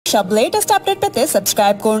সব latest update পেতে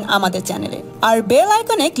subscribe করুন আমাদের চ্যানেলে আর বেল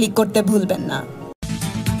আইকনে ক্লিক করতে ভুলবেন না।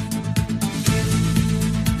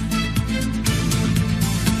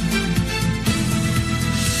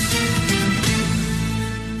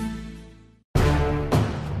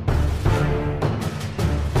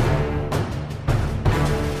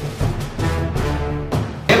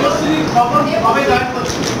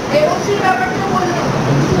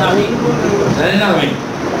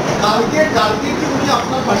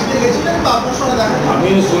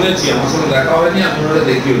 আমিও শুনেছি, আমার সঙ্গে দেখা হয়নি, আমি ওরা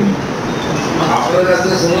দেখিওনি। আপনার কাছ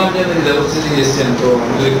থেকে শুনলাম যে দেবশ্রী এসছেন, তো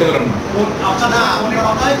আমি দেখতে পেলাম না।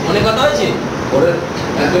 অনেক কথা হয়েছে, ওরা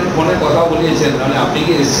একজন ফোনে কথা বলিয়েছেন, তাহলে আপনি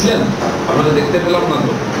কি এসেছিলেন? আপনাকে দেখতে পেলাম না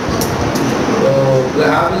তো।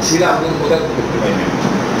 হ্যাঁ, আমি ছিলাম, কিন্তু কোথায় দেখতে পাইনি।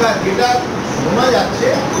 যেটা শোনা যাচ্ছে,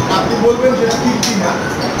 আপনি বলবেন সেটা ঠিক কিনা,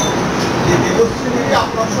 যে দেবশ্রী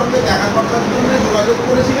আপনার সঙ্গে দেখা করার জন্য যোগাযোগ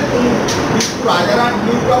করেছিলেন, কিন্তু রাজারহাট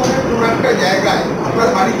নিউ টাউনের কোনো একটা জায়গায় আপনার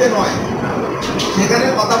বাড়িতে নয়, সেখানে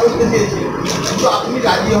কথা বলতে চেয়েছিলেন, কিন্তু আপনি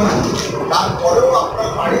রাজি হন। তারপরেও আপনার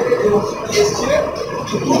বাড়িতে দেবশ্রী এসেছিলেন,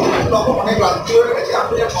 কিন্তু তখন অনেক রাত্রি হয়ে গেছে,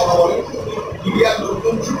 আপনি আর কথা বলেন, মিডিয়ার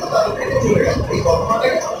লোকজন ছিল, তাদেরকে চলে গেছে। এই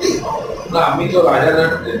ঘটনাটাকে সত্যি না, আমি তো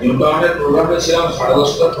রাজারহাট নিউ টাউনের প্রোগ্রামে ছিলাম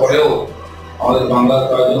 10:30টার পরেও। আমাদের বাংলার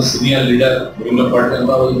কয়েকজন সিনিয়র লিডার বিভিন্ন পার্টির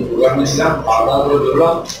ওই প্রোগ্রামে ছিলাম, খাওয়া দাওয়া করে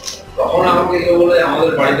বেরোলাম। তখন আমাকে কেউ বলে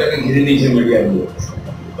আমাদের বাড়িটাকে ঘিরে নিয়েছে মিডিয়াগুলো,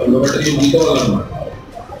 ওই ব্যাপারটা কিছু বুঝতে পারলাম না।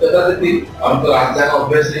 আমি তো রাত জায়গা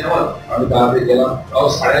অভ্যাস নেই আমার, আমি তাড়াতাড়ি গেলাম। তাও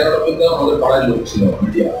 11:30 পর্যন্ত আমাদের পাড়ায় লোক ছিল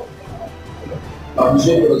মিডিয়া।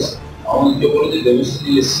 বিষয় করেছে আমাদের কেউ বলে যে দেবশ্রী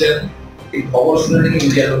এসেছিলেন, এই খবর শুনে নাকি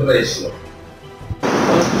মিডিয়া লোকরা এসেছিল।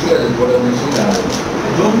 ঠিক আছে, পরে অনেক সময় জানা যাবে।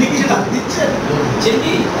 জঙ্গি কিছু ডাক দিচ্ছেন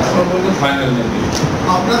কি এখন বলতে ফাইনাল নেই।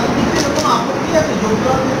 আপনার দিক থেকে কোনো আপত্তি আছে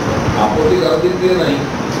যোগদান? আপত্তি কারোর দিক থেকে নাই,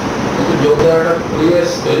 কিন্তু যোগদানটা পরিবেশ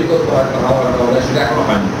তৈরি করতে হয়, কথাবার্তা বলে, সেটা এখনো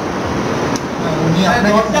হয়নি। উনি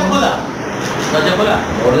আপনাকে দরজা খোলা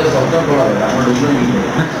দরজা সবটা খোলা হবে, আমার দুজনে মিলে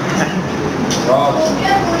সব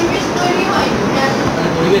পরিবেশ তৈরি হয়,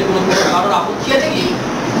 পরিবেশ কোনো কারোর আপত্তি আছে কি?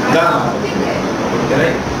 না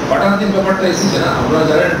হঠাৎ ব্যাপারটা এসেছে না। আপনারা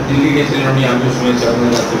জানেন দিল্লি গেছিলেন উনি, আমিও শুনেছি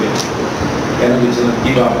আপনাদের কাছ থেকে কেন গেছিলেন, কি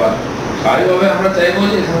ব্যাপার। স্বাভাবিকভাবে আমরা চাইবো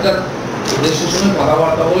যে এখানকার উদ্দেশ্যের সঙ্গে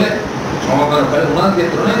কথাবার্তা বলে সমাধান করে। ওনার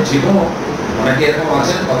ক্ষেত্রে নয়, যে কোনো অনেকে এরকম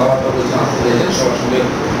আছেন কথাবার্তা বলছেন, আসতে চাইছেন, সবার সঙ্গে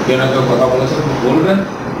কেউ না কেউ কথা বলেছেন, বলবেন।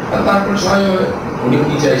 আর তারপরে স্বাভাবিকভাবে উনি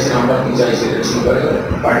কি চাইছেন, আমরা কি চাইছি, এটা ঠিক করে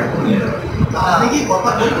বাড়িতে নিয়ে যাবেন। আপনি কি কথা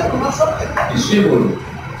বলবেন ওনার সঙ্গে? নিশ্চয়ই বলবো,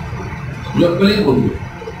 সুযোগ পেলেই বলবো।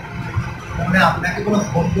 মানে আপনাকে কোনো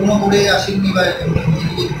ফোন টোনও করে আসেননি বা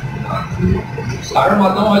কারোর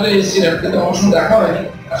মাধ্যমে হয়তো এসেছিলেন, কিন্তু আমার সঙ্গে দেখা হয়নি।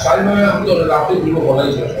 আর স্বাভাবিকভাবে আমি তো রাতে বলবো, বলাই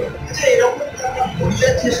ছিল। আচ্ছা, এরকম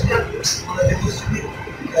বললেন চেষ্টা মানে দেবশ্রী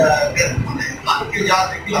আজকে যা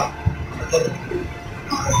দেখলাম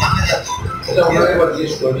জানা যাচ্ছে, সেটা ওনাকে এবার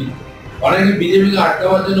জিজ্ঞেস করি। অনেকে বিজেপিকে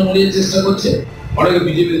আটকাবার জন্য মরিয়ার চেষ্টা করছে, অনেকে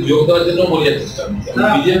বিজেপিতে যোগ দেওয়ার জন্য মরিয়ার চেষ্টা করছে।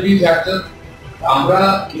 বিজেপি ফ্যাক্টর আমরা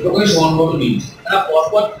এটাকেই সমানভাবে নিয়েছি। তারা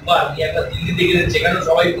পরপর একটা দিল্লিতে গেলেন, সেখানে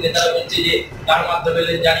সবাই নেতারা বলছে যে কার মাধ্যমে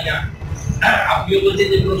এলেন জানি না। হ্যাঁ, আপনিও বলছেন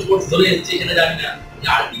যে কোনো স্পোর্টস ধরে এসছে, সেটা জানি না।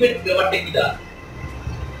 আলটিমেট ব্যাপারটা কি দা?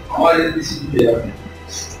 আমার এলবিসি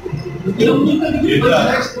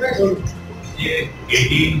যে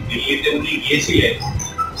যেদিন দিল্লিতে উনি গিয়েছিলেন,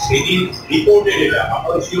 সেদিন রিপোর্টেড, এটা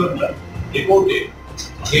আমার শিওর না, রিপোর্টেড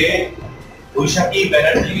যে বৈশাখী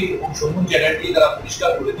ব্যানার্জি এবং সবুজ চ্যাটার্জি তারা পরিষ্কার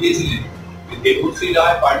করে দিয়েছিলেন যে দেবশ্রী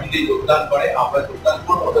রায় পার্টিতে যোগদান করে, আমরা যোগদান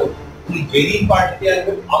করবো, উনি যেদিন পার্টিতে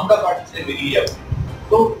আসবেন আমরা পার্টি ছেড়ে বেরিয়ে যাবো।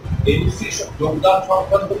 তো দেবশ্রী যোগদান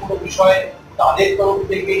সংক্রান্ত কোনো বিষয়ে তাদের তরফ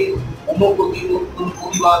থেকে কোনো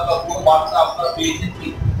প্রতিবাদ বা কোনো বার্তা আপনারা পেয়েছেন কি?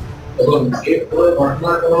 তখন এরপরে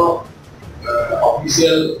ঘটনার কোনো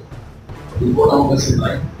অফিসিয়াল রিপোর্ট আমার কাছে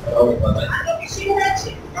নাই।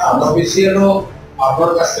 অফিসিয়ালও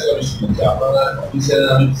আপনার কাছ থেকে আমি শুনেছি, আপনারা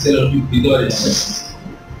অফিসিয়াল দিতে পারি।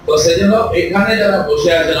 তো সেই জন্য এখানে যারা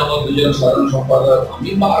বসে আছেন, আমার দুজন সাধারণ সম্পাদক, আমি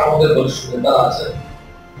বা আমাদের বরিষ্ঠ নেতারা আছেন,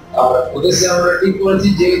 ওদেরকে আমরা ঠিক করেছি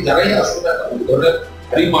যে যারাই আসবে না ওই ধরনের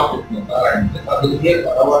ফ্রি মার্কেট নেতা, তাদের দিয়ে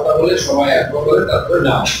কথাবার্তা বলে সবাই একবার করে তারপরে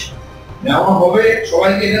নেওয়া হবে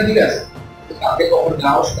সবাইকে। এটা ঠিক আছে, তাকে কখন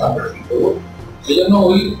নেওয়া হচ্ছে আমরা ঠিক করবো। সেই জন্য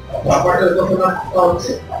ওই ব্যাপারটার ঘটনা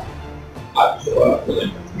হচ্ছে। আর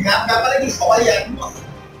ব্যাপারে কি সবাই একমত?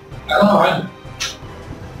 এখনো হয়নি।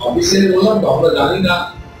 অফিসিয়ালি বললাম তো আমরা জানি না,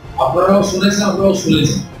 আপনারাও শুনেছেন, আমরাও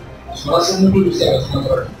শুনেছি। সরাসরি একটু বেশি আলোচনা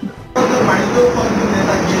করার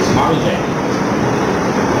আমি যাই,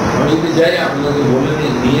 আমি যদি যাই আপনাদের বলে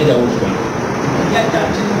নিয়ে যাবো সবাই।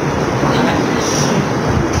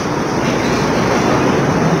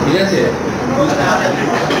 ঠিক আছে?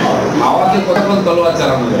 হাওয়াতে কতক্ষণ তলোয়ার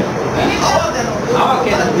চালানো যায়? আমাকে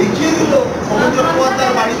দেখিয়ে দিল সমুদ্র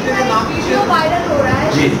চট্টোপাধ্যায়ের বাড়ি থেকে নাম वीडियो वायरल हो रहा है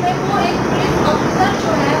जी। जिसमें वो एक पुलिस ऑफिसर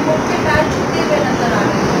जो है वो उसके पैर छूते हुए नजर आ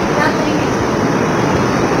रहे हैं क्या कहेंगे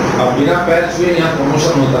अब बिना पैर छुए यहाँ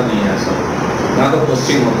प्रमोशन होता नहीं है ऐसा, ना तो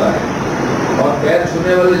पोस्टिंग होता है। और पैर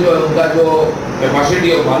छूने वाले जो है उनका जो कैपेसिटी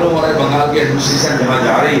है मालूम हो रहा है बंगाल की एडमिनिस्ट्रेशन जहाँ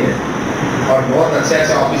जा रही है, और बहुत अच्छे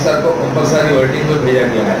अच्छे ऑफिसर को कंपलसरी वेटिंग में भेजा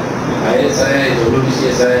गया है, IAS है,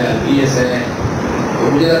 WBCS है, IPS है। तो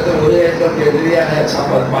मुझे लगता है वही एक क्राइटेरिया है अच्छा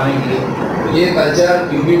पद पाने के लिए। ये कल्चर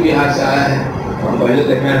यूपी बिहार से आया है, हम पहले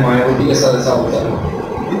देखे हैं मायावती के साथ ऐसा होता है,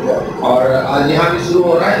 और आज यहाँ भी शुरू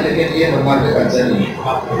हो रहा है, लेकिन ये बंगाल का कल्चर नहीं है।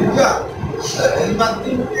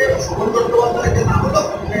 সমুদ্র চট্টোপাধ্যায়কে নাম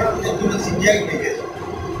সিবিআই ডেকেছে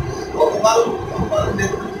গতকাল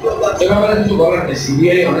এভাবে কিছু বলার নেই,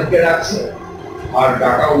 সিবিআই অনেককে ডাকছে আর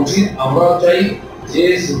ডাকা উচিত। আমরাও চাই যে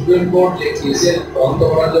সুপ্রিম কোর্ট যে কেসের তদন্ত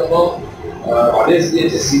করার জন্য আদেশ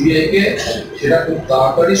দিয়েছে সিবিআই কে, সেটা খুব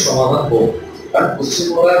তাড়াতাড়ি সমাধান হোক। কারণ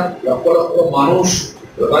পশ্চিমবঙ্গের লক্ষ লক্ষ মানুষ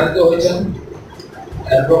প্রতারিত হয়েছেন,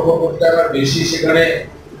 1 লক্ষ কোটি টাকার বেশি সেখানে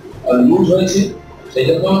লুট হয়েছে। সেই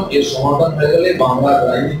জন্য এর সমাধান হয়ে গেলে বাংলার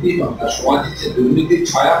রাজনীতি, বাংলার সমাজের যে দুর্নীতির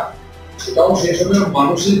ছায়া, সেটাও শেষ হবে,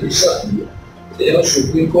 মানুষের বিশ্বাস দিবে। সেই জন্য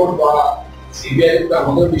সুপ্রিম কোর্ট বা সিবিআই উপরে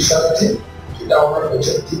আমাদের বিশ্বাস আছে, সেটা আমরা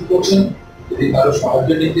করছেন, ঠিক করছেন। যদি কারো সাহায্য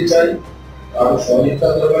নিতে চাই, কারো সহযোগিতা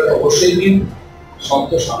দরকার অবশ্যই দিন,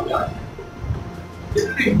 শব্দ সামনে আসবে।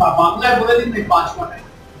 বাংলায় বলে দিন 5 মাথায়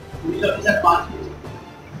পুলিশ অফিসার 5।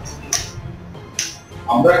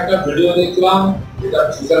 আমরা একটা ভিডিও দেখলাম, যেটা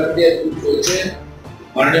সোশ্যাল মিডিয়ায় খুব চলছে।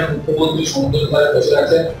 মাননীয় মুখ্যমন্ত্রী সমুদ্রের ধারে বসে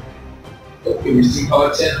আছেন, লোককে মিষ্টি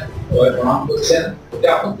খাওয়াচ্ছেন, সবাই প্রণাম করছেন। এটা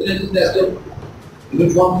আপত্তি নেই, কিন্তু একজন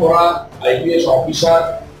ইউনিফর্ম পরা IPS অফিসার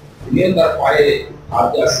নিয়ে তার পায়ে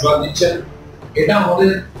হাতে আশীর্বাদ দিচ্ছেন, এটা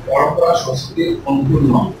আমাদের পরম্পরা সংস্কৃতির অনুকূল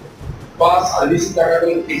নয়। বা সার্ভিস টাকা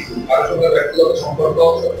করে ঠিক, কারোর সঙ্গে ব্যক্তিগত সম্পর্ক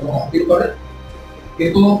অস্থির করে,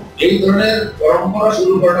 কিন্তু এই ধরনের পরম্পরা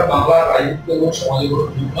শুরু করাটা বাংলার রাজনীতি এবং সমাজে কোনো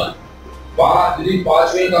ঠিক নয়। বা যদি 5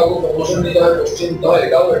 হয়ে কাউকে প্রমোশন নিতে হয়, পোস্টিং দিতে হয়,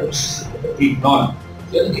 এটাও ঠিক নয়।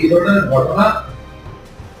 এই ধরনের ঘটনা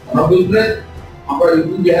অনবিলম্বে আমরা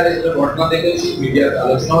ইউপি বিহারে যে ঘটনা দেখেছি, মিডিয়াতে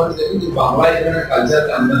আলোচনা হচ্ছে, দেখেছি বাংলায় এই ধরনের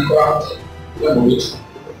কালচারকে আমদানি করা হচ্ছে, এটা বলেছি।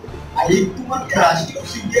 আরেকটুমাত্র রাষ্ট্রীয়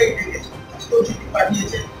সিবিআই ডেকেছে, রাষ্ট্রীয় চিঠি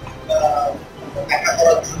পাঠিয়েছে দেখা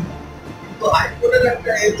করার জন্য, কিন্তু হাইকোর্টের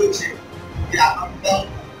একটা রয়েছে যে আগামীকাল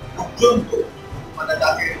পর্যন্ত মানে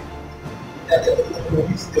তাকে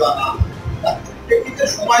নোটিশ দেওয়া না,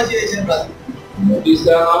 সময় চেয়েছেন নোটিশ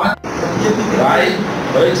দেওয়া না হয়, রায়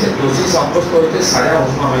হয়েছে, দোষী সাব্যস্ত হয়েছে, সাজা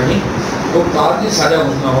ঘোষণা হয়নি, খুব তাড়াতাড়ি সাজা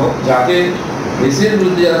ঘোষণা হোক, যাতে দেশের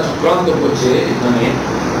বিরুদ্ধে যারা চক্রান্ত করছে, এখানে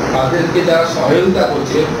তাদেরকে যারা সহায়তা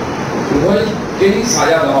করছে, উভয়কেই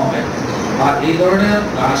সাজা দেওয়া হয়। আর এই ধরনের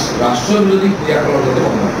রাষ্ট্রবিরোধী ক্রিয়াকলাপ যাতে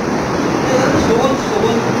বন্ধ হয়।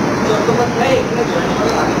 চট্টোপাধ্যায় এখানে জয়েন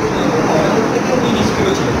করার আগে থেকে উনি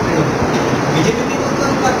নিষ্ক্রিয় ছিলেন, বিজেপি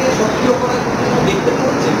তাকে সক্রিয় করার দেখতে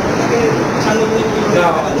হচ্ছে, তাকে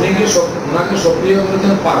ওনাকে সক্রিয়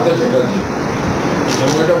করেছেন পার্থ চ্যাটার্জি,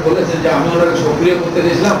 যেমন এটা বলেছেন যে আমি ওনাকে সক্রিয় করতে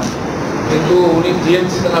গেছিলাম, কিন্তু উনি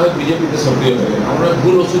টিএমসিতে নামে বিজেপিতে সক্রিয় হয়ে গেলেন। আমরা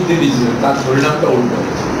ভুল ওষুধ দিয়ে দিয়েছিলেন, তার পরিণামটা উল্টো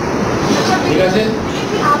হয়েছে। ঠিক আছে,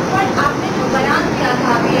 आपने जो बयान दिया था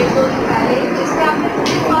अभी 1-2 दिन पहले, जिसमें आपने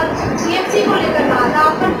पुलिस और जीएमसी को लेकर कहा था,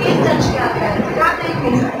 आपका केस दर्ज किया गया है, क्या कहेंगे?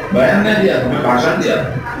 बयान नहीं दिया, मैं भाषण दिया,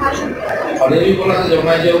 और ये भी बोला था जो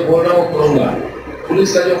मैं जो बोल रहा हूँ वो करूँगा। पुलिस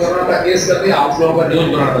का जो करना था केस करके आप लोगों का न्यूज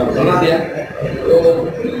बनाना था, बना दिया। तो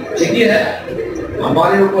ठीक ही है,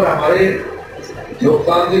 हमारे ऊपर हमारे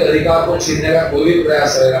लोकतांत्रिक अधिकार को छीनने का कोई भी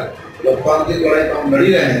प्रयास रहेगा, लोकतांत्रिक लड़ाई तो हम लड़ी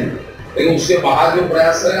रहे हैं, लेकिन उसके बाहर जो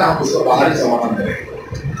प्रयास करेगा हम उसका बाहर ही समाधान करेंगे।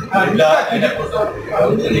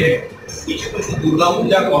 কিছু কিছু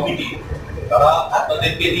দুর্গাপূজা কমিটি তারা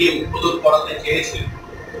আপনাদেরকে দিয়ে উদ্বোধন করাতে চেয়েছিল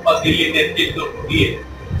বা দিল্লির নেতৃত্ব দিয়ে,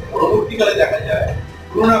 পরবর্তীকালে দেখা যায়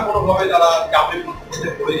কোনো না কোনো ভাবে তারা চাপের মধ্যে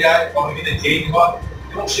পড়ে যায়, কমিটিতে চেঞ্জ হয়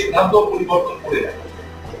এবং সিদ্ধান্ত পরিবর্তন করে দেয়।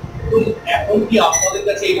 তো এখন কি আপনাদের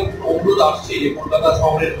কাছে এরকম অনুরোধ আসছে যে কলকাতা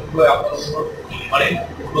শহরের আপনারা মানে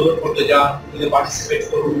উদ্বোধন করতে যান, পার্টিসিপেট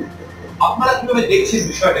করুন, আপনারা কিভাবে দেখছেন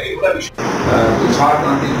বিষয়টাকে? তুষার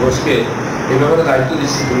কান্তি ঘোষকে এই ব্যাপারে দায়িত্ব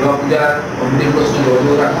দিচ্ছি, দুর্গাপূজার কমিটির প্রশ্নে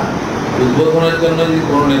যোগাযোগ রাখা, উদ্বোধনের জন্য যদি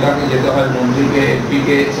কোনো নেতাকে যেতে হয়, মন্ত্রীকে,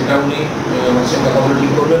 এমপিকে, সেটা উনি আমার সঙ্গে কথা বলে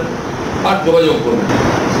ঠিক করবেন আর যোগাযোগ করবেন,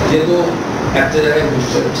 যেহেতু একটা জায়গায়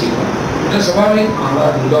বুঝতে ঠিক হয়। এটা স্বাভাবিক, আমরা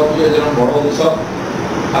দুর্গাপূজা যেমন বড় উৎসব,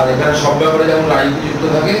 আর এখানে সব ব্যাপারে যেমন রাজনীতি যুক্ত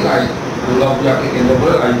থাকে, দুর্গাপূজাকে কেন্দ্র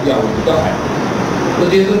করে রাজনীতি আবর্তিত হয়। তো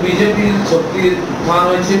যেহেতু বিজেপির শক্তির উত্থান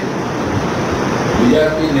হয়েছে,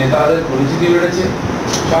 বিজেপি নেতাদের পরিচিতি বেড়েছে,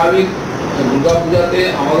 স্বাভাবিক দুর্গা পূজাতে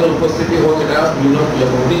আমাদের উপস্থিতি হোক, এটা বিভিন্ন পূজা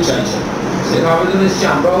কমিটি চাইছে। সেটা আবেদন এসেছে,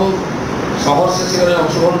 আমরাও সহর্ষে সেখানে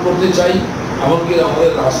অংশগ্রহণ করতে চাই। এমনকি আমাদের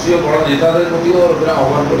রাষ্ট্রীয় বড় নেতাদের প্রতিও ওরা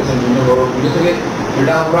আহ্বান করেছেন বিভিন্ন বড় পুজো থেকে।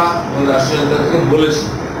 এটা আমরা আমাদের রাষ্ট্রীয় নেতাদেরকে বলেছি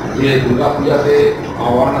যে দুর্গা পূজাতে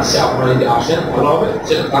আহ্বান আসছে, আপনারা যদি আসেন ভালো হবে,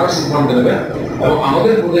 সেটা তারা সিদ্ধান্ত নেবেন। এবং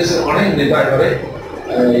আমাদের প্রদেশের অনেক নেতা এবারে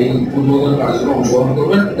এই উদ্বোধন কার্যক্রমে অংশগ্রহণ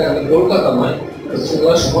করবেন। এটা কলকাতা নয়,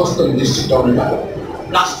 সমস্ত ডিস্ট্রিক্ট টাউনে হবে।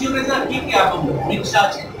 রাষ্ট্রীয় নেতা কে কে এখন অমিত শাহ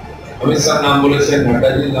আছে, অমিত শাহ নাম বলেছেন,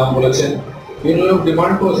 নাড্ডাজির নাম বলেছেন, বিভিন্ন লোক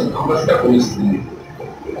ডিমান্ড করেছেন, আমরা সেটা করেছি।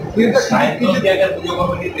 কিন্তু সাহিত্য জায়গার পুজো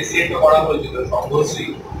কমিটির প্রেসিডেন্টও করা হয়েছিল সংঘশ্রী,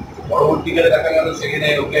 পরবর্তীকালে দেখা গেল সেখানে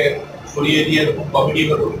ওকে সরিয়ে দিয়ে কমিটি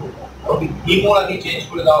হলো, ওকে থিমও আগে চেঞ্জ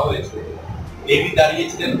করে দেওয়া হয়েছে। দেবী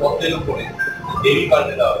দাঁড়িয়েছিলেন পদ্মের উপরে, দেবী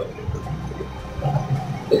পাল্টে দেওয়া হয়েছে।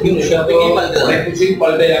 কিন্তু সেটা তো অনেক কিছুই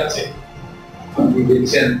পাল্টে যাচ্ছে, আপনি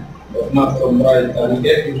দেখছেন রত্না পরম্পরা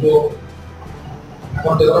ইত্যাদিতে। কিন্তু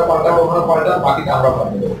এখন যেটা পাল্টাবো ওখানে পাল্টান, বাকিটা আমরা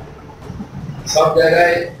পাল্টে দেবো। সব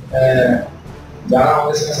জায়গায় যারা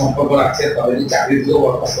আমাদের সাথে সম্পর্ক রাখছে তাদেরকে চাকরি দিয়েও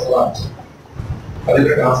বরখাস্ত করা হচ্ছে,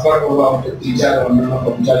 তাদেরকে ট্রান্সফার করবো আমাদের টিচার অন্যান্য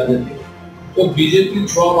কর্মচারীদেরকে। তো বিজেপির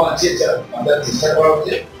ছোঁয়া বাঁচিয়ে আমাদের চেষ্টা করা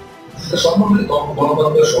হচ্ছে। সেটা সম্বন্ধে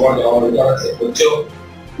গণতন্ত্রের সবার যাওয়ার অধিকার আছে, হচ্ছেও।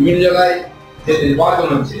 বিভিন্ন জায়গায় যে নির্বাচন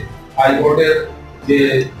হচ্ছে, হাইকোর্টের যে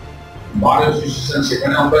বার অ্যাসোসিয়েশন,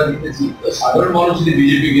 সেখানে আমরা দেখতেছি সাধারণ মানুষ যদি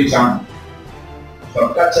বিজেপিকে চান,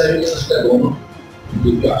 সরকার চাইবে কিনা সেটা গণ,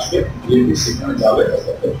 বিজেপি আসবে, বিজেপি সেখানে যাবে।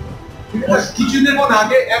 কিছুদিন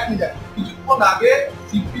আগে কিছুক্ষণ আগে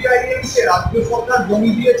সিপিআইএম কে রাজ্য সরকার জমি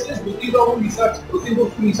দিয়েছে জ্যোতিবাবু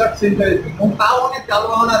রিসার্চ সেন্টারের জন্য, এবং তাও অনেক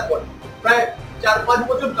টালবাহানার পরে, প্রায় 4-5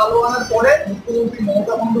 বছর টালবাহানার পরে মুখ্যমন্ত্রী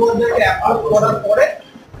মমতা বন্দ্যোপাধ্যায়কে অ্যাপ্রুভ করার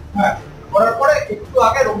পরে একটু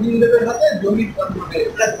আগে রবীন্দ্রের হাতে জমি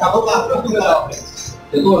তুলে দেওয়া হয়েছে।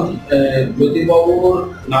 দেখুন, জ্যোতিবাবুর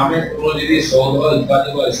নামে কোনো যদি সৌধ ইত্যাদি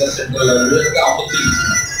বা রিসার্চ সেন্টার লাগবে, সেটা আপত্তি কিছু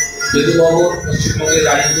না। জ্যোতিবাবুর পশ্চিমবঙ্গের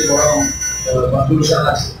রাজনীতি বড় কন্ট্রিবিউশন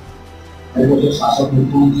আছে। এবছর শাসক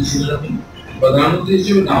মুখ্যমন্ত্রী ছিলেন, আপনি প্রধানমন্ত্রী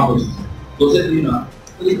হিসেবে নাম হয়েছে, দোষের দিন না।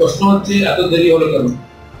 কিন্তু প্রশ্ন হচ্ছে এত দেরি হলো কেন,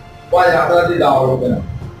 বা রাতারাতি দেওয়া হলো কেন?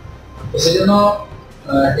 তো সেই জন্য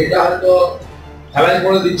এটা হয়তো খেলায়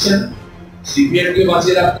করে দিচ্ছেন, সিপিএম কে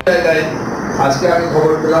বাঁচিয়ে রাখতে জায়গায়। আজকে আমি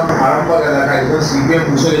খবর পেলাম আরামবাগ এলাকায় যখন সিপিএম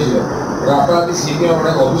বসে গেছিল, রাতারাতি সিপিএম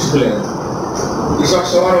অনেক অফিস খুলে গেছে, কৃষক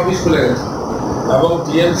সভার অফিস খুলে গেছে, এবং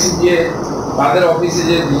টিএমসি দিয়ে তাদের অফিসে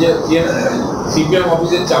যে সিপিএম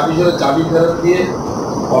অফিসের চাবি ফেরত দিয়ে,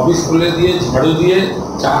 অফিস খুলে দিয়ে, ঝাড়ু দিয়ে,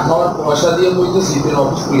 চা খাওয়ার পয়সা দিয়ে বলতে সিপিএম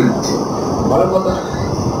অফিস খুলে দিচ্ছে। ভালো কথা,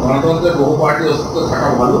 গণতন্ত্রের বহু পার্টি অস্তিত্ব থাকা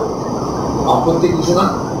ভালো, আপত্তি কিছু না।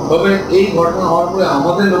 তবে এই ঘটনা হওয়ার পরে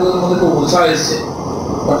আমাদের লোকের মধ্যে খুব উৎসাহ এসছে।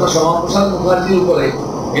 ডক্টর শ্যামাপ্রসাদ মুখার্জির উপরে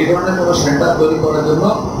এই ধরনের কোনো সেন্টার তৈরি করার জন্য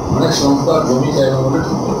অনেক সংস্থা জমি চাইবে বলে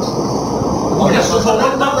ঠিক করছে।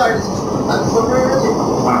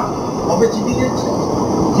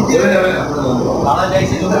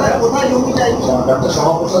 Doctor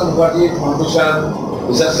Shyamaprasad Mukherjee foundation,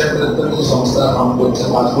 research centre ইত্যাদি যে সংস্থা কাম করছেন,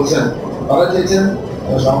 কাজ করছেন, তারা চেয়েছেন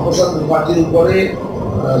শ্যামাপ্রসাদ মুখার্জির উপরে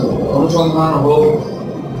অনুসন্ধান হোক,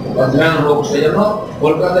 অধ্যয়ন হোক, সেই জন্য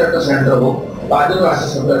কলকাতায় একটা সেন্টার হোক, তার জন্য রাজ্য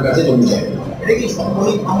সরকারের কাছে জমি চাইবে। এটা কি সম্পূর্ণ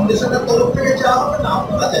ফাউন্ডেশনের তরফ থেকে চাওয়া হবে না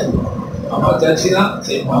আপনারা চাইবেন? আমরা চাইছি না,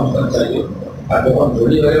 সেই ফাউন্ডেশন চাইবে। আর যখন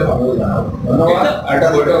জড়িয়ে হয়ে আমাদের জানাবো। ধন্যবাদ। একটা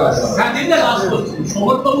বৈঠক আছে।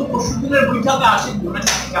 সৌগতবাবু পরশুদিনের বৈঠকে আসেন,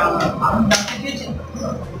 কারণ জানতে চেয়েছেন,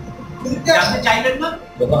 জানতে চাইলেন না,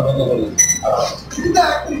 দোকান বন্ধ করে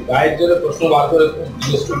গায়ের জোরে প্রশ্ন বার করে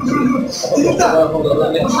জিজ্ঞেস করছি।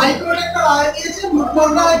 হাইকোর্ট একটা রায় দিয়েছে,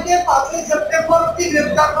 মুখ্যমন্ত্রীকে 5 সেপ্টেম্বর অবধি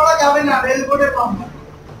গ্রেফতার করা যাবে না, রেল বোর্ডের কম।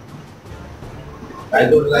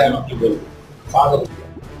 হাইকোর্ট রায় আমি কি বলবো?